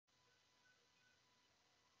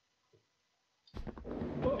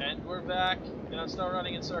we're back. Now start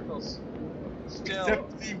running in circles. Still.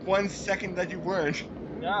 Except the 1 second that you weren't.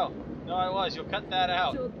 No, I was. You'll cut that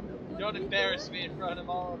out. Don't embarrass me in front of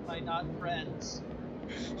all of my not friends.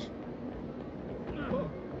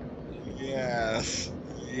 Yes.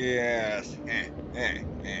 Yes.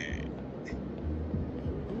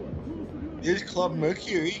 There's Club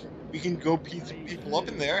Mercury. We can go beat some people up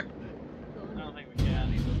in there. I don't think we can.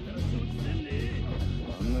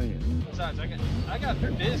 Besides, I got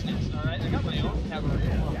business, alright? I got my own cabaret.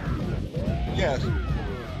 Yes.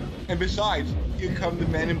 And besides, here come the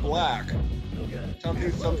Men in Black.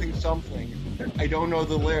 Something, something, something. I don't know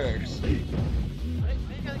the lyrics. I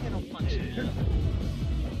gotta get a punch in here.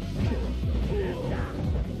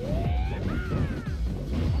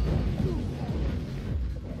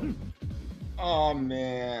 Oh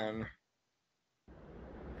man.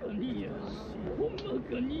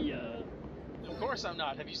 Of course I'm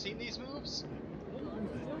not. Have you seen these moves?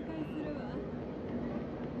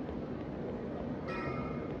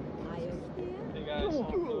 Hey guys,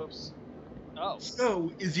 oops. Oh.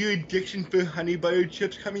 So, is your addiction for honey butter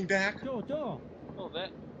chips coming back? A little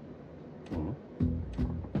bit.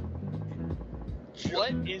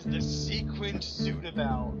 What is the sequined suit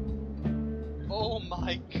about? Oh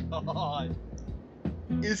my god.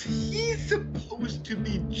 Is he supposed to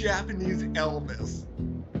be Japanese Elvis?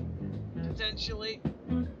 Potentially.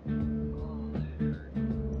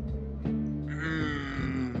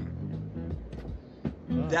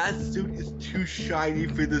 That suit is too shiny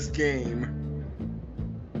for this game.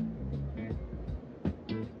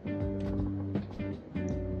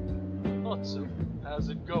 Otsu, how's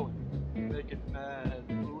it going? Make it mad,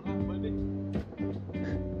 buddy.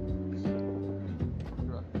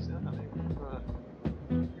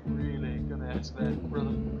 You really ain't gonna ask that,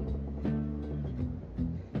 brother.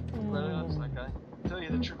 Really, that's that guy. Tell you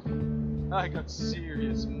the truth, I got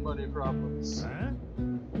serious money problems.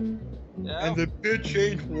 Yeah. And the bitch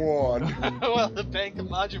ain't one. Well, the Bank of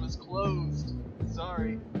Majima's closed.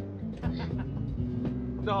 Sorry.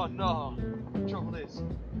 No. The trouble is,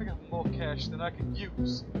 I got more cash than I can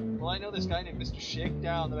use. Well, I know this guy named Mr.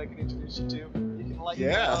 Shakedown that I can introduce you to. He can lighten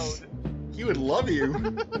the Yes. load. He would love you.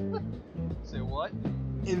 Say what?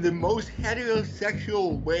 In the most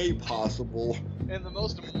heterosexual way possible. In the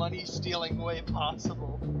most money-stealing way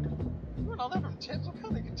possible. You want all that from tips? What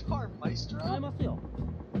kind of guitar, Maestro?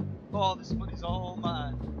 Oh, this money's all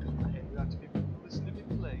mine. I hand it out to people who listen to me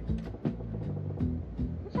play.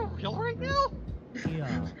 You for real right now?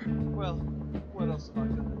 Yeah. Well, what else am I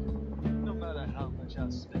gonna do? No matter how much I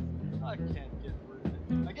spend, I can't get rid of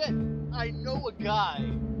it. Again, I know a guy.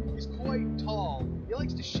 He's quite tall. He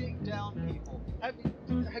likes to shake down people. Have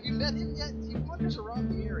you met him yet? He wanders around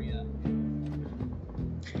the area.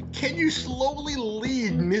 Can you slowly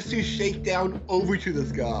lead Mr. Shakedown over to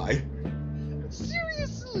this guy?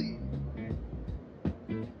 Seriously?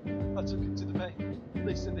 I took it to the bank.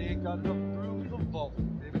 They said they ain't got enough room in the vault,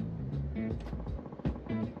 baby.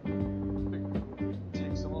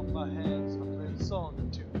 Take some off my hands and I'll play a song or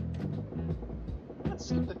two. Let's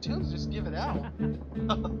skip the tunes, just give it out.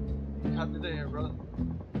 Got me there, brother.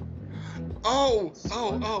 Oh.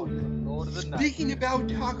 Lord of the night. Speaking about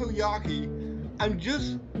takoyaki, I'm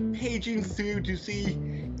just paging through to see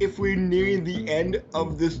if we're nearing the end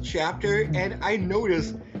of this chapter, and I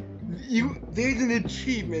noticed there's an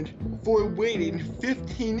achievement for waiting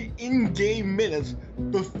 15 in-game minutes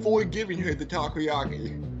before giving her the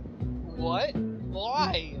takoyaki. What?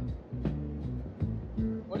 Why?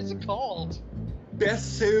 What is it called?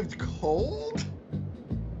 Best served cold?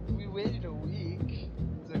 We waited a week.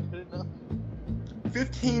 Is that good enough?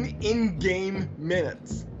 15 in-game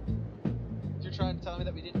minutes. You're trying to tell me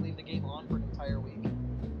that we didn't leave the game on for an entire week?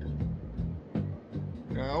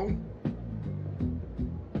 No?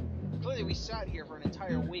 Clearly we sat here for an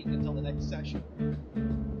entire week until the next session.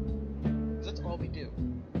 'Cause that's all we do.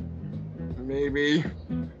 Maybe.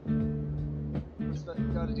 What's that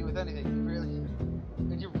got to do with anything?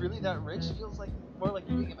 If you're really that rich, it feels like more like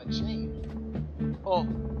giving him a chain. Oh,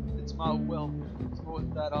 it's my wealth. It's more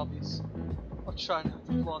than that obvious. I'll try not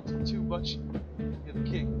to flaunt it too much. You're the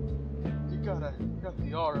king. You got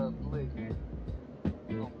the aura of bling.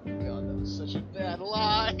 Oh my god, that was such a bad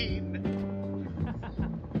line!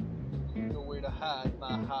 No way to hide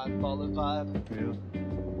my high baller vibe.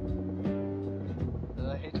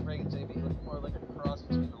 I hate to break it to you, but you look more like a cross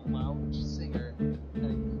between a lounge singer and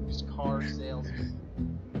a used car salesman.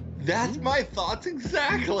 That's my thoughts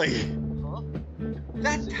exactly! Huh?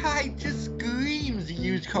 That tie just screams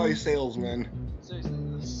used car salesman. Seriously,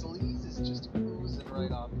 the sleaze is just oozing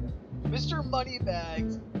right off you. Mr.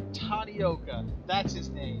 Moneybags Tanioka, that's his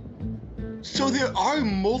name. So there are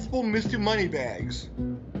multiple Mr. Moneybags.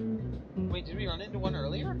 Wait, did we run into one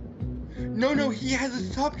earlier? No, he has a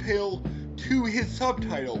subtitle to his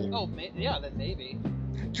subtitle. Oh, yeah, then maybe.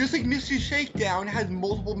 Just like Mr. Shakedown has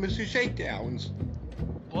multiple Mr. Shakedowns.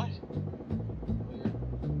 What? Weird.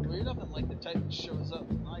 We're nothing like the type that shows up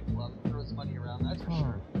in my club and throws money around, that's for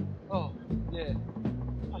sure. Oh, yeah.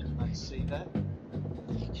 I did not say that.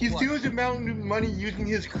 He throws around money using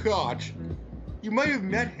his crotch. You might have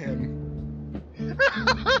met him.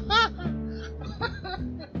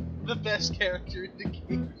 The best character in the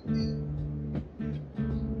game.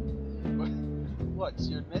 What?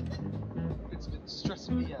 You admit it? It's been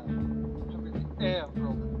stressing me out. I really am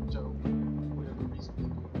rolling the dough. Whatever reason you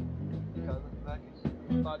do. You gotta look back at the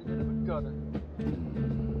embodiment of a gutter.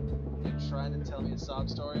 You're trying to tell me a sob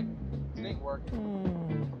story? It ain't working.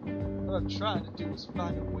 What I'm trying to do is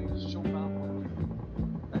find a way to show my worth.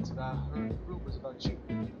 That's what I heard rumors about you,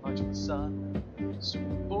 about your son.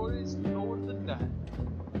 Sweet boys, Lord of the night.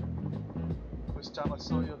 First time I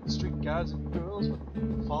saw you on the street, guys and girls were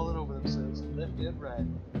falling over themselves left and right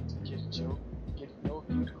to get a joke, get in your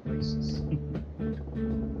good graces.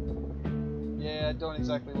 Yeah, I don't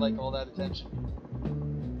exactly like all that attention.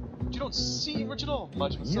 But you don't seem rich at all,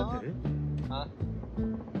 Majima-san. Huh?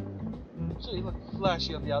 Sure, you look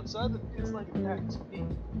flashy on the outside, but it's like an act to me.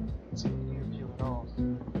 It's in here peeling off.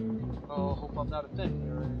 Oh, hope I'm not offending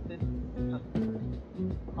you or anything.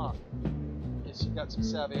 Huh. Guess you got some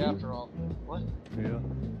savvy after all. What? Yeah.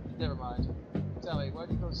 Never mind. Tell me, why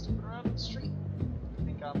do you go stupid around in the street? You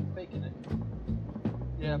think I'm faking it?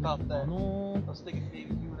 Yeah, about that. I was thinking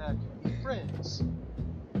maybe you and I could be friends.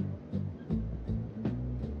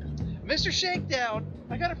 Mr. Shakedown,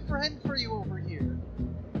 I got a friend for you over here.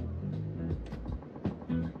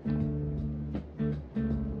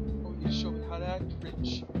 Oh, you show me how to act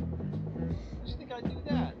rich. How do you think I'd do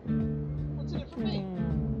that? What's in it for me?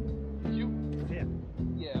 You? Yeah.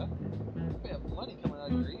 Yeah. We have money coming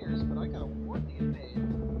out of your ears, but I gotta work to get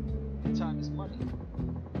paid. Time is money.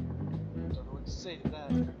 Don't know what to say to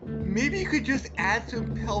that. Maybe you could just add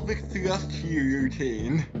some pelvic thrust to your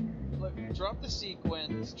routine. Look, drop the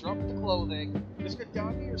sequins, drop the clothing, just get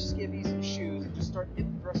down to your skivvies and shoes and just start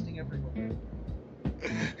hitting thrusting everywhere.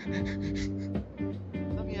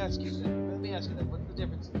 Let me ask you that, what's the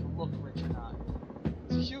difference if you look rich or not?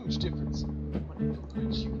 It's a huge difference. When you look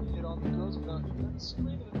rich, you can hit on the girls without even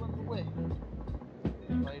screaming and running away.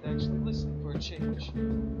 They might actually listen for a change.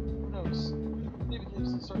 Who knows? Maybe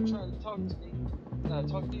they'll start trying to talk to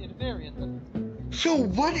me into marrying them. So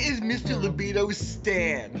what is Mr. Libido's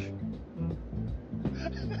stand?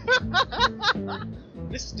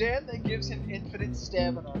 The stand that gives him infinite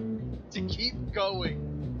stamina to keep going.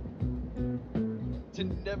 To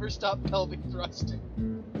never stop pelvic thrusting.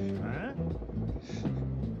 Huh?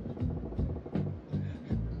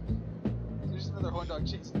 There's another horn dog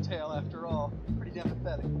chasing tail after all. Pretty damn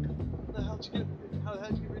pathetic. How the hell'd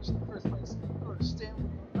you get rich in the first place?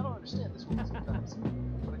 I don't understand this world sometimes.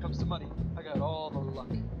 When it comes to money, I got all the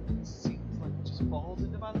luck. It seems like it just falls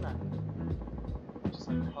into my lap. Just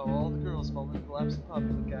like how all the girls fall into the laps of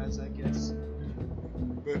popular guys, I guess.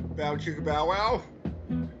 Bow chicka bow wow?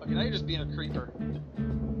 Okay, now you're just being a creeper.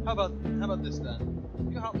 How about this then?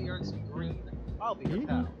 You help me earn some green, I'll be your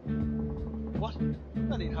pal. What?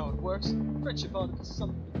 That ain't how it works. Friendship ought to be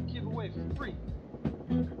something you can give away for free.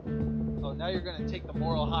 Oh, now you're gonna take the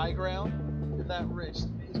moral high ground? You're that rich, you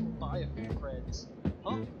may as well buy a few friends.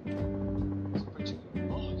 Huh? So rich you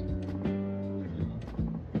bought.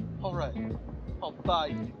 Alright, I'll buy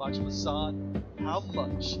you, Majima-san. How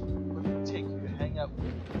much would it take you to hang out with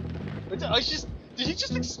me? Did he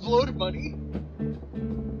just explode money?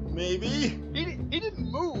 Maybe. He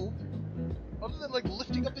didn't move, other than like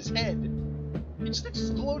lifting up his head. He just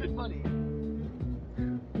exploded money.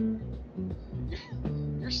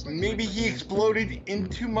 Maybe he exploded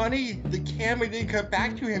into money? The camera didn't cut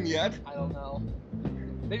back to him yet. I don't know.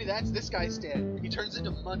 Maybe that's this guy's stand. He turns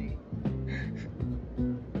into money.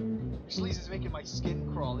 Your sleaze is making my skin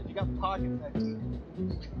crawl. If you got pockets that deep,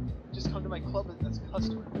 just come to my club as a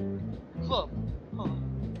customer. Club? Huh.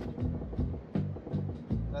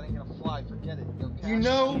 That ain't gonna fly. Forget it. No cash. You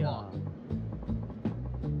know,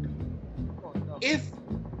 Oh, no.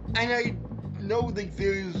 and I know that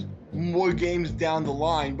there's more games down the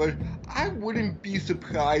line, but I wouldn't be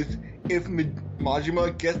surprised if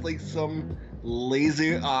Majima gets like some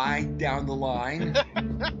laser eye down the line.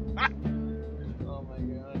 Oh my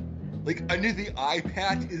god. Like under the eye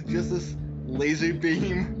patch is just this laser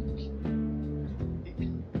beam.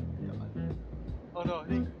 Oh no,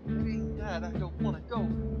 it ain't that. I don't want to go.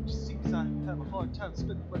 It just seems I have a hard time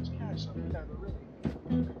spending much cash on the counter, really.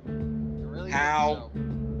 How? So,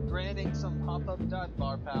 granting some pop-up dive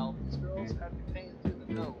bar, pal. These girls have you paying through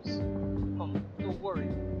the nose. Oh, don't worry,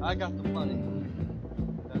 I got the money.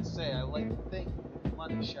 Gotta say, I like to think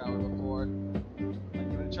money shower before. I'm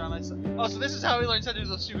gonna try myself. Oh, so this is how he learns how to do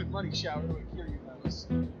the stupid money shower to cure your nose.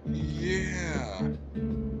 Yeah.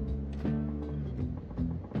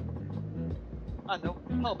 I know.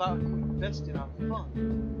 How about you invest in our fund?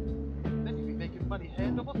 Then you'll be making money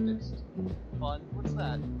hand over fist. Fund? What's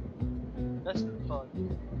that? Investment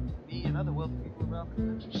fund. Me and other wealthy people around the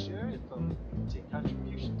country share info and take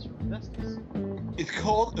contributions from investors. It's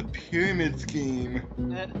called a pyramid scheme.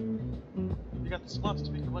 We got the smarts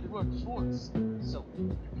to make the money work for us. So,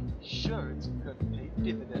 you can be sure it's going to pay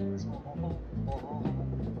dividends.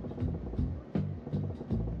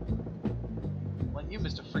 When you,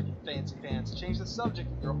 Mr. Freaking Fancy Pants, change the subject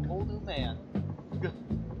and you're a whole new man.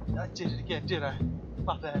 I did it again, did I?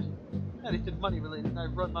 My bad. Anything money related and I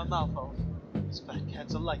run my mouth off. These fat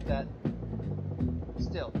cats are like that.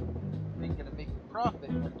 Still, you ain't gonna make a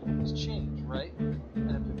profit when you use change, right? And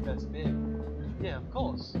if you invest big. Yeah, of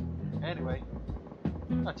course. Anyway,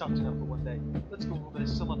 I talked enough for one day. Let's go over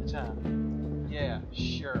this some other time. Yeah,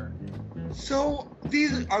 sure. So,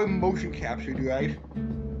 these are motion captured, right?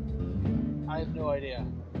 I have no idea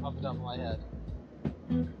off the top of my head.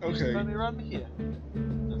 Okay. Just find me around me here.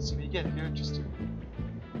 Let's see me again if you're interested.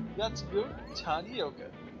 Yakuza Tanioka,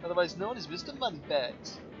 otherwise known as Mr.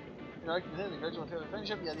 Moneybags. Interacting with him, the gradual family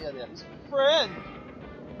friendship, yada yada yada. He's a friend!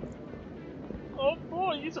 Oh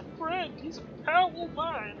boy, he's a friend! He's a pal of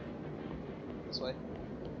mine! This way.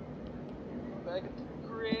 Back at the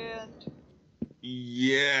Grand.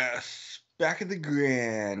 Yes. Back at the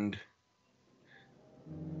Grand.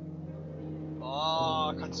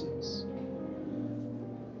 Ah, cutscenes.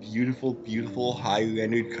 Beautiful, beautiful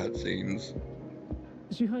high-rendered cutscenes.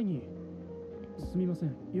 支配人、すみません、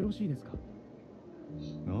よろしいですか？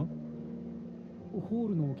ホー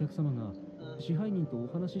ルのお客様が支配人とお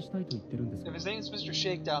話ししたいと言ってるんですが。 If his name's Mr.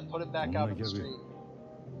 Shakedown, put him back out on the street.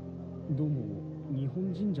 どうも日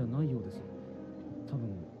本人じゃないようです。多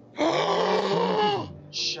分。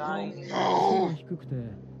Shiny. 背が低くて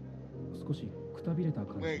少しくたびれた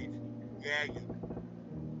感じ。Wait. Yeah.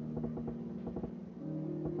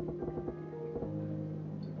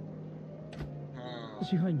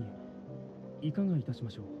 支配人、いかがいたしま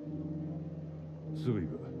しょう。すぐ行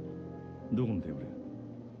く。どこのテーブル？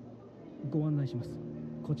ご案内します。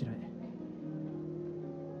こちらへ。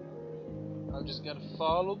I'm just gonna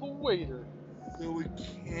follow the waiter. So it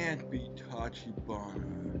can't be Tachibana.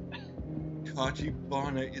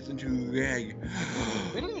 Tachibana isn't Reg.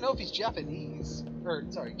 We don't even know if he's Japanese. Or,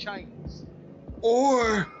 sorry, Chinese.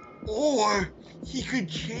 Or he could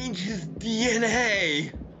change his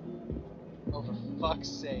DNA. Oh, for fuck's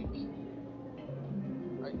sake.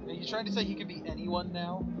 Are you trying to say he could be anyone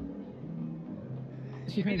now?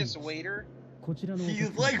 You mean this waiter?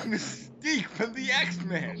 He's like Mystique from the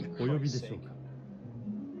X-Men. お呼びでしょうか。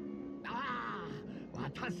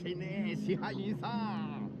私ね、支配人さ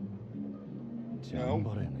ん。ジャン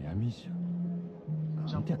バラヤの闇医者。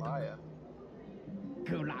なんてやった？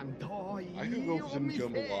グラントい I could go い for お some 店。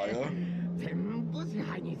 jambalaya. 全部支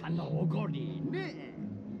配人さんのおごりね。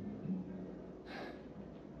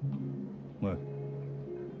おい、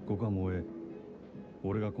ここはもうええ。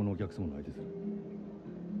俺がこのお客様の相手する。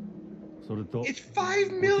それと。 It's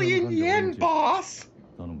 5 million yen, boss.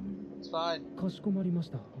 頼む。 It's fine. かしこまりまし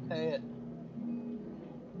た。 Pay it.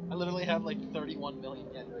 I literally have like 31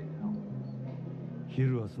 million yen right now.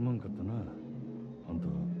 昼はすまんかったな。あんた、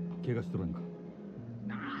怪我しとらんか。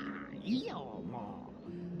ああ、いいよ、も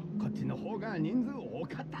う。こっちの方が人数多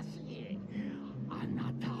かったし。あ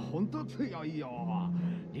なた、ほんと強いよ。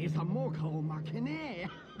リーさんも顔負けねえ。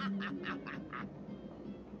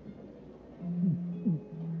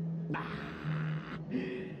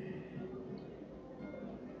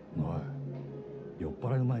おい、酔っ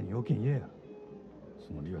払う前に要件言えや。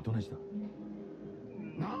その理由はどないした？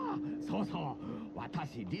なあ、そうそう。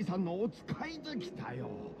私、リさんのお使いで来たよ。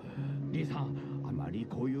リさん、あまり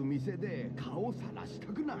こういう店で顔さらした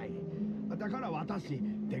くない。だから私、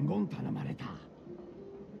伝言頼まれた。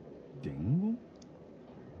伝言？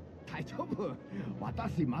大丈夫。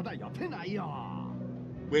私、まだ酔ってないよ。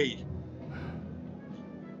Wait.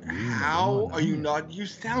 How are you not? You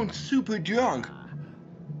sound super drunk.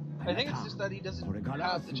 I think it's just that he doesn't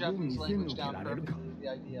have the Japanese language down perfectly, the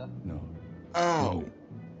idea. No. Oh.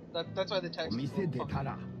 That's why the text is a 店 little 出 funky. た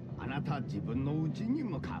ら、あなた自分の家に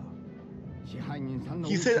向かう。支配人さんの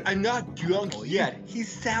He said, I'm not drunk yet. He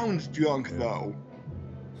sounds drunk, though.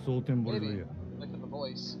 蒼天堀で Maybe. や。 Like with the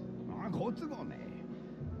voice. あ、好都合ね。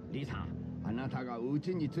リさん、あなたが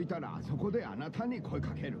家に着いたらそこであなたに声か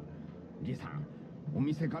ける。リさん、お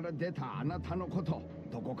店から出たあなたのこと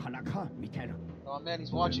どこからか見てる。Oh man,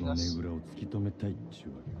 he's 俺 watching の us. ねぐらを突き止めたいっちゅ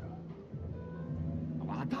うわけか。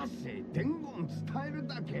私、伝言伝える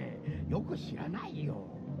だけよく知らないよ。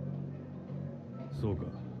そうか、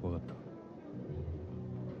わかっ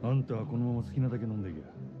た。あんたはこのまま好きなだけ飲んでいけ。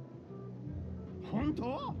本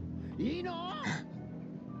当？いいの？は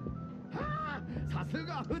あ、さす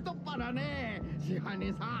が太っ腹ね。支配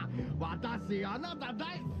人さん、私あなた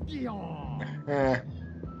大好きよ。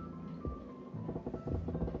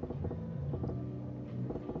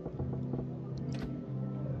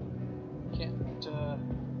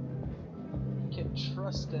Can't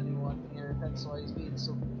trust anyone here. That's why he's being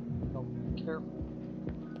so, careful.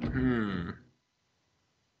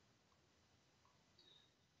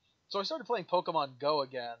 So I started playing Pokemon Go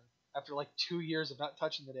again after like 2 years of not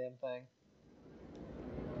touching the damn thing.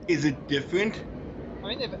 Is it different? I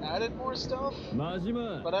mean, they've added more stuff, マジ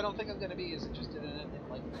マ but I don't think I'm gonna be as interested in it in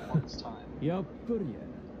like a month's time. やっぱりや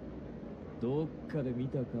どっかで見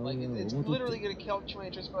た顔が Like, 思 it's とっ literally て gonna catch my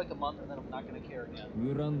interest for like a month, and then I'm not gonna care again.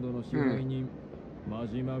 グランドの支配人真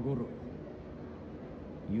島五郎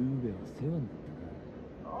ゆうべは世話になっ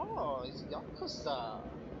たな Oh, he's Yakuza.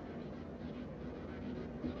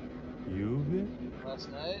 ゆう Last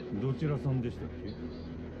night. べどちらさんでしたっけ？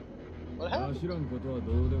 What happened? 知らんことは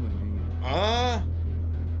どうでもいいよ Ah.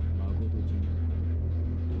 誠ちん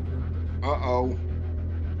Uh-oh.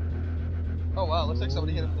 Oh wow, looks like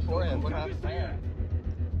somebody hit him in the forehead. What happened there?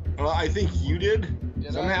 I think you did.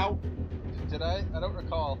 Did Somehow. Did I? I don't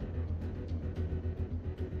recall.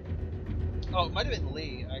 Oh, it might have been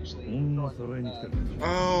Lee, actually. 女揃えに来たか。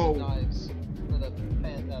 Oh. Knives. For the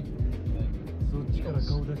panda thing. そっちから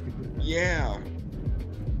顔出してくれ。 Yeah.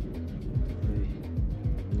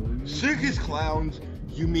 Circus clowns?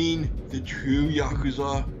 You mean the true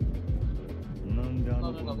Yakuza? なんであ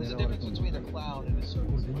No, の no, 子 no. が There's a 狙われ difference たの？ between a clown and a こ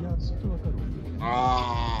circus れでや clown. っとわかる。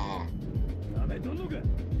 Ah. なめとんのか。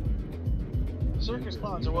 Circus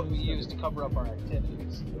clowns are what we use to cover up our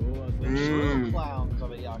activities. 今日は The true clowns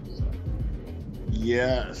of a Yakuza.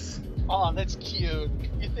 Yes. Oh, that's cute.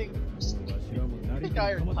 You think わしらもなり think と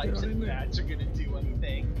iron 構ってら pipes れん and ね bats are gonna do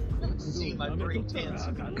anything? You haven't seen my なめと break ったら dance.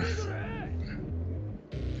 あかんねんこれ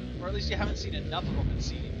Or at least you haven't seen enough of them, it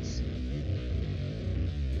seems.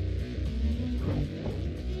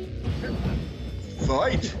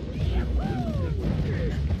 Fight.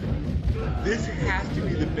 This has to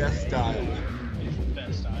be the best style. It's the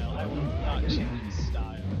best style. I will not change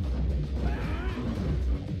style.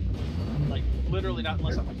 Like, literally not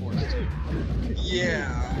unless I'm forced to.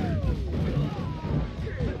 Yeah.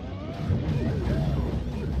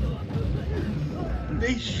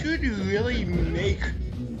 They should really make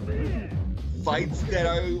fights that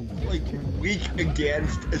are like weak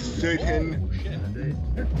against a certain Oh, shit.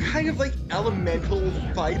 kind of like elemental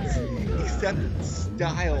fights, except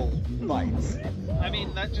style fights. I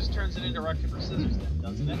mean, that just turns it into Rock, Paper, Scissors then,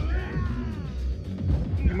 doesn't it?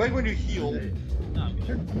 You might want to heal. No, I'm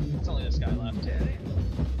good. It's only this guy left.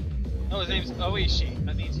 Oh, his name's Oishi.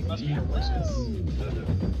 That means he must be delicious.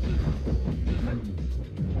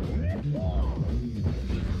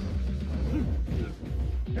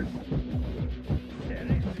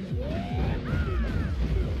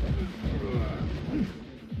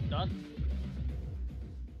 Done?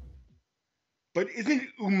 But isn't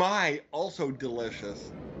umai also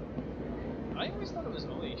delicious? I always thought it was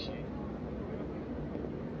Oishi.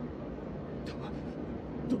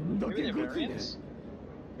 どんだ Maybe け they're ごついね variants?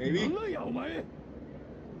 な Maybe? んなんやお前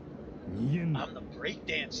逃げんな。 I'm the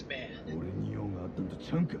breakdance man. 俺に用があったんと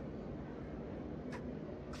ちゃうんか。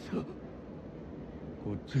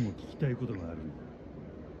こっちも聞きたいことがあるんだ。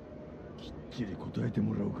きっちり答えて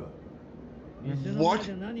もらおうか。 What 店の前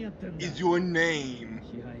で何やってんだ is your name?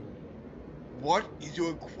 支配人 What is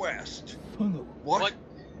your quest? ファンが What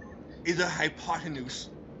is a hypotenuse?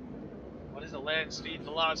 What is the land speed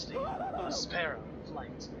velocity of a sparrow in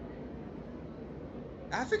flight?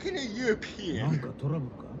 African and なん European? かトラブ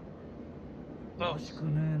ルか Both. おかしく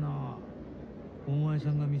ねえなお前さ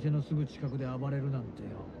んが店のすぐ近くで暴れるなんてよ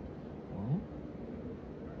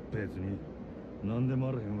別に何でも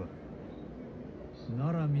あらへんわ。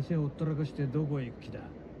なら店をほったらかしてどこへ行く気だ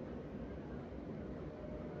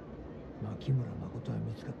牧村誠は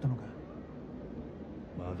見つかったのか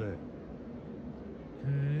まだや。へ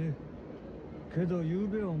えけどゆう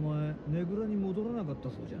べお前ねぐらに戻らなかったそ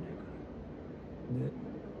うじゃねえ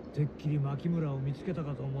かでてっきり牧村を見つけた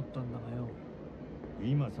かと思ったんだがよ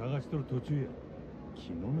今探しとる途中や。昨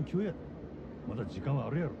日の今日や。まだ時間はあ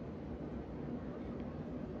るやろ。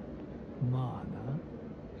まあな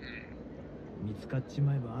見つかっち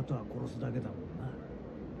まえばあとは殺すだけだもんな。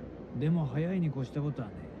でも早いに越したことは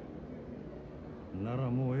ねえ。なら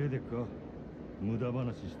もうええでっか。無駄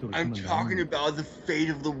話しとる。 I'm talking about the fate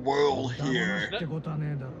of the world え。 here. ってことは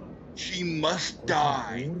ねえだろ。 She must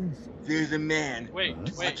die. There's a man, Wait,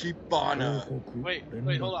 Tachibana. wait,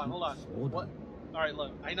 hold on. What? Alright,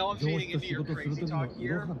 look, I know I'm feeding into your crazy talk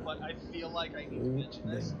here, but I feel like I need to mention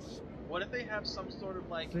this. What if they have some sort of,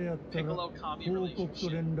 like, せやったら Piccolo-Kami 報告と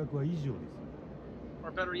relationship? 連絡は以上です。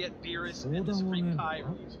 Or better yet, Beerus and the Supreme Kai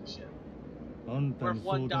relationship? あんた Where に if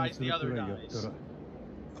相 one 談 dies, す the る other くらいやった dies. ら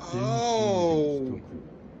Oh.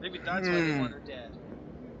 Maybe that's why they want her dead.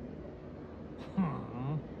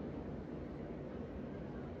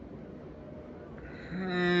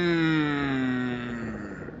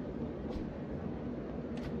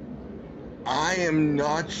 I am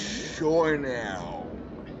not sure now.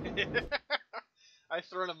 I've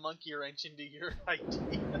thrown a monkey wrench into your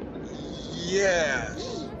idea.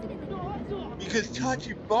 Yes. Because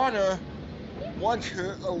Tachibana wants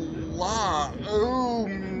her alive. Oh,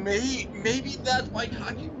 maybe that's why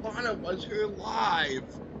Tachibana wants her alive.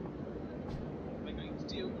 What am I going to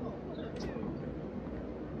do? Oh, what am I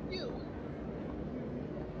do? You.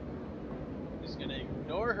 I'm just gonna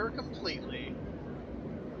ignore her completely.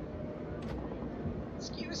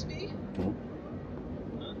 Excuse me? Oh.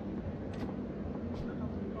 Huh?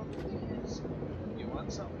 Oh, please. You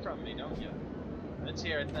want something from me, don't you? Let's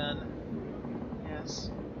hear it then. Yes.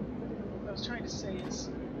 What I was trying to say is...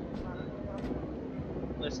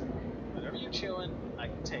 listen, whatever you're chewing, I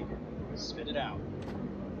can take it. Spit it out.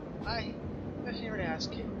 I have here to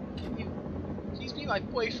ask, can you please be my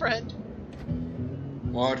boyfriend?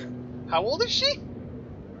 What? How old is she?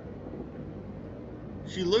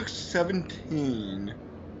 She looks 17.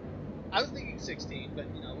 I was thinking 16, but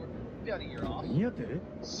you know, we're about a year off. 何やって？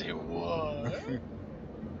 Say what? Am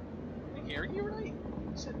I hearing you right?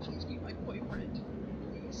 You said please be my boyfriend.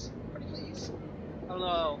 Please? Pretty please? I don't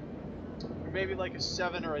know. Or maybe like a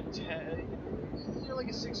 7 or a 10. You're like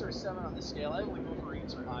a 6 or a 7 on the scale. I only go for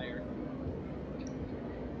 8s or higher.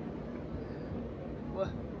 What?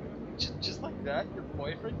 Just like that? Your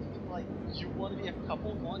boyfriend? You mean like you want to be a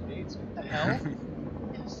couple, go on dates? What the hell?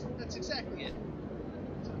 Yes, that's exactly it.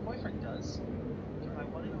 That's what a boyfriend does. You're my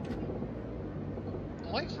one and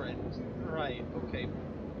only. Boyfriend? Right, okay.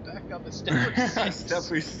 Back up a step or 6. Step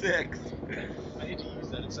 6. I need to use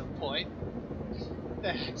that at some point. What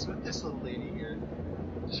the heck's with this little lady here?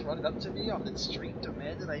 Just running up to me on the street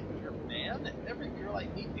demanding I be her man? Every girl I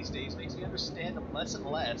meet these days makes me understand them less and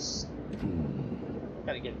less.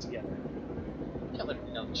 Gotta get it together. Can't let her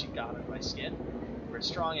know that she got under my skin. For a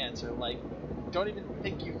strong answer, like, don't even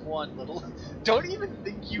think you've won, little. Don't even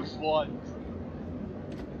think you've won.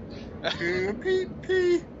 Sure, pee.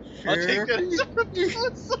 I'll take that as a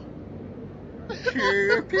proposal.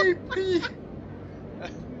 Sure, pee.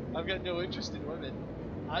 I've got no interest in women.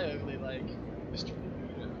 I only like Mr.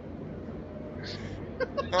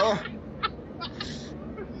 Oh.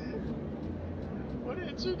 What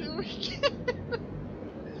answer do we get?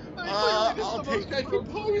 I'll take that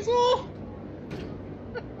proposal.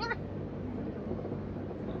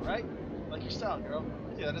 Alright, like your style, girl.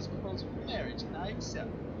 I take that as a proposal for marriage, and I accept.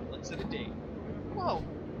 Let's set a date. Whoa,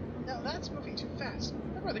 now that's moving too fast.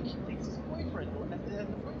 I'd rather keep things as a boyfriend at the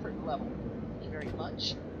boyfriend level. Thank you very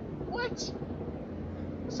much. What?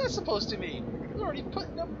 What's that supposed to mean? You're already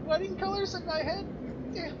putting up wedding colors in my head?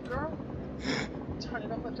 Damn, girl. Darn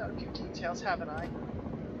it, I've left out a few details, haven't I?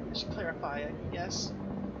 I should clarify it, yes.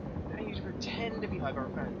 I need to pretend to be my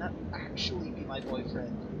girlfriend, not actually be my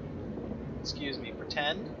boyfriend. Excuse me,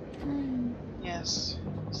 pretend? Yes.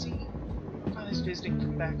 See? Father's visiting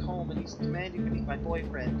from back home and he's demanding to meet my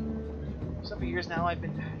boyfriend. For several years now he's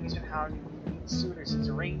been hounding me to meet suitors he's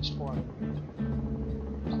arranged for me.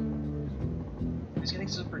 He was getting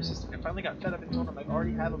super persistent. I finally got fed up and told him I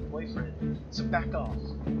already have a boyfriend, so back off.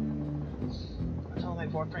 I told my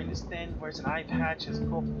boyfriend is thin, wears an eye patch, has a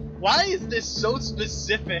cool... Why is this so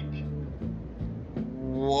specific?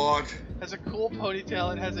 What? Has a cool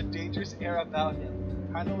ponytail and has a dangerous air about him.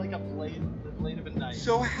 Kind of like the blade of a knife.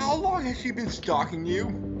 So how long has she been stalking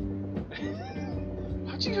you?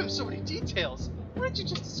 How'd you have so many details? Why didn't you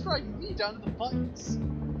just describe me down to the buttons?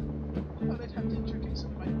 I thought I'd have to introduce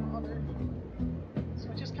him to my father. So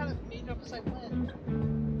I just kind of made it up as I went.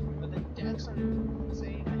 But then Dad started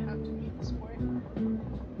saying I have to meet this boy.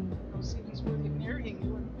 I'll see if he's worthy of marrying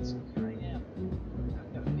you, and so here I am.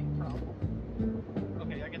 I've got a big problem.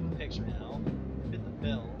 Okay, I get the picture now. Fit the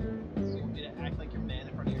bill. So you want me to act like your man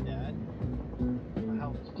in front of your dad?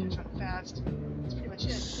 How you catch on fast. That's pretty much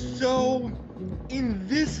it. So, in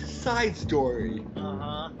this side story,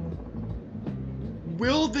 Uh-huh.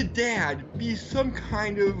 will the dad be some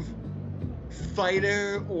kind of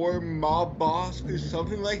fighter or mob boss or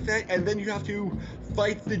something like that, and then you have to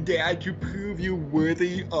fight the dad to prove you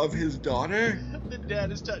worthy of his daughter? The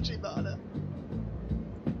dad is Tachibana.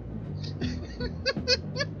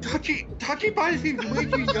 Tachibana seems way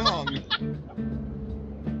too young.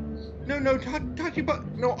 No,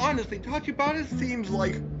 Tachibana. No, honestly, Tachibana seems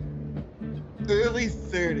like early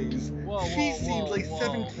 30s. She seems like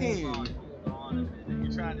 17. Hold on a minute.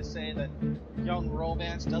 You're trying to say that young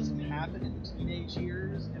romance doesn't happen in teenage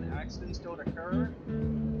years and accidents don't occur?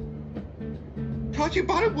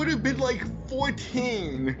 Tachibana would have been like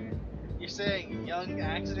 14. You're saying young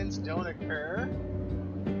accidents don't occur?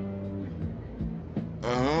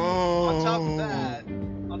 Oh.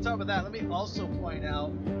 On top of that, let me also point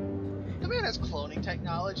out, the man has cloning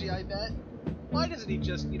technology, I bet. Why doesn't he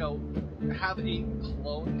just, have a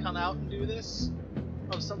clone come out and do this?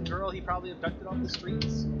 Of some girl he probably abducted off the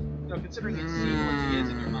streets? Considering he's seen what he is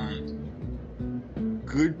in your mind.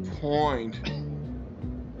 Good point.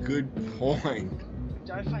 Good point.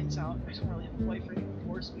 If I find out I don't really have a boyfriend who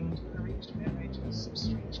forced me into an arranged marriage with some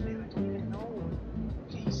strange man I don't even know.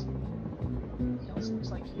 Please. He also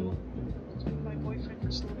looks like you. Could you be my boyfriend for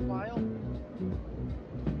just a little while?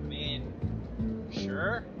 I mean,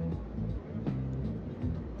 sure.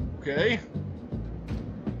 Okay.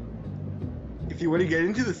 If you want to get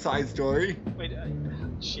into the side story. Wait,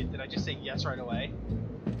 shit, did I just say yes right away?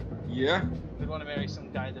 Yeah. They want to marry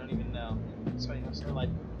some guy they don't even know. It's funny enough, so they're like,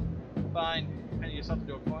 fine, paint yourself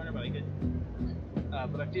into a corner, but I get.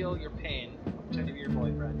 But I feel your pain. I'm pretending to be your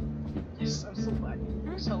boyfriend. Yes, I'm so glad.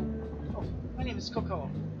 So, oh, my name is Coco.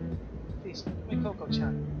 Please, my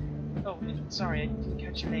Coco-chan. Oh, sorry, I didn't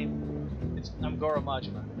catch your name. I'm Goro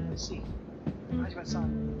Majima. I see.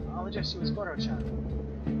 Majima-san, I'll address you as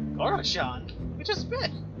Goro-chan. Goro-chan? We just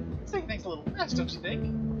met. Saying things a little fast, don't you think?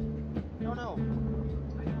 No. I know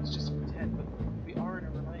it's just a pretend, but we are in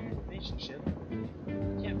a relationship.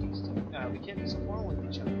 We can't be so formal with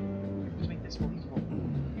each other. We have to make this believable.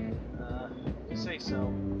 You say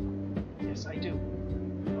so. Yes, I do.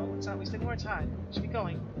 Well, let's not waste any more time. We should be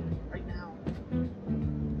going. Right now.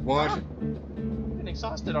 What? Ah, I'm getting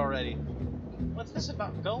exhausted already. What's this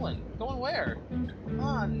about going? Going where? Come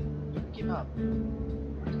on. Give up.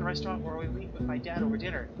 To the restaurant where we meet with my dad over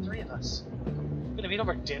dinner. 3 of us. Gonna meet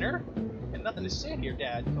over dinner? And nothing to say here,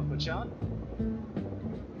 Dad, Coco-chan.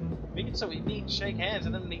 Make it so we meet, shake hands,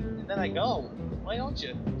 and then I go. Why don't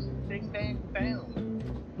you? Big bang boom.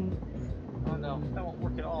 Oh no, that won't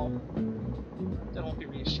work at all. Dad won't be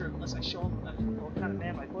reassured unless I show him what kind of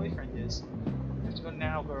man my boyfriend is. I have to go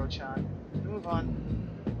now, Goro-chan. Move on.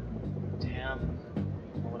 Damn.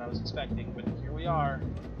 Not what I was expecting, but here we are.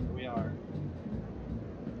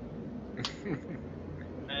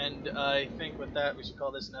 And I think with that, we should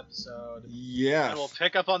call this an episode. Yes. And we'll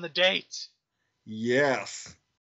pick up on the date. Yes.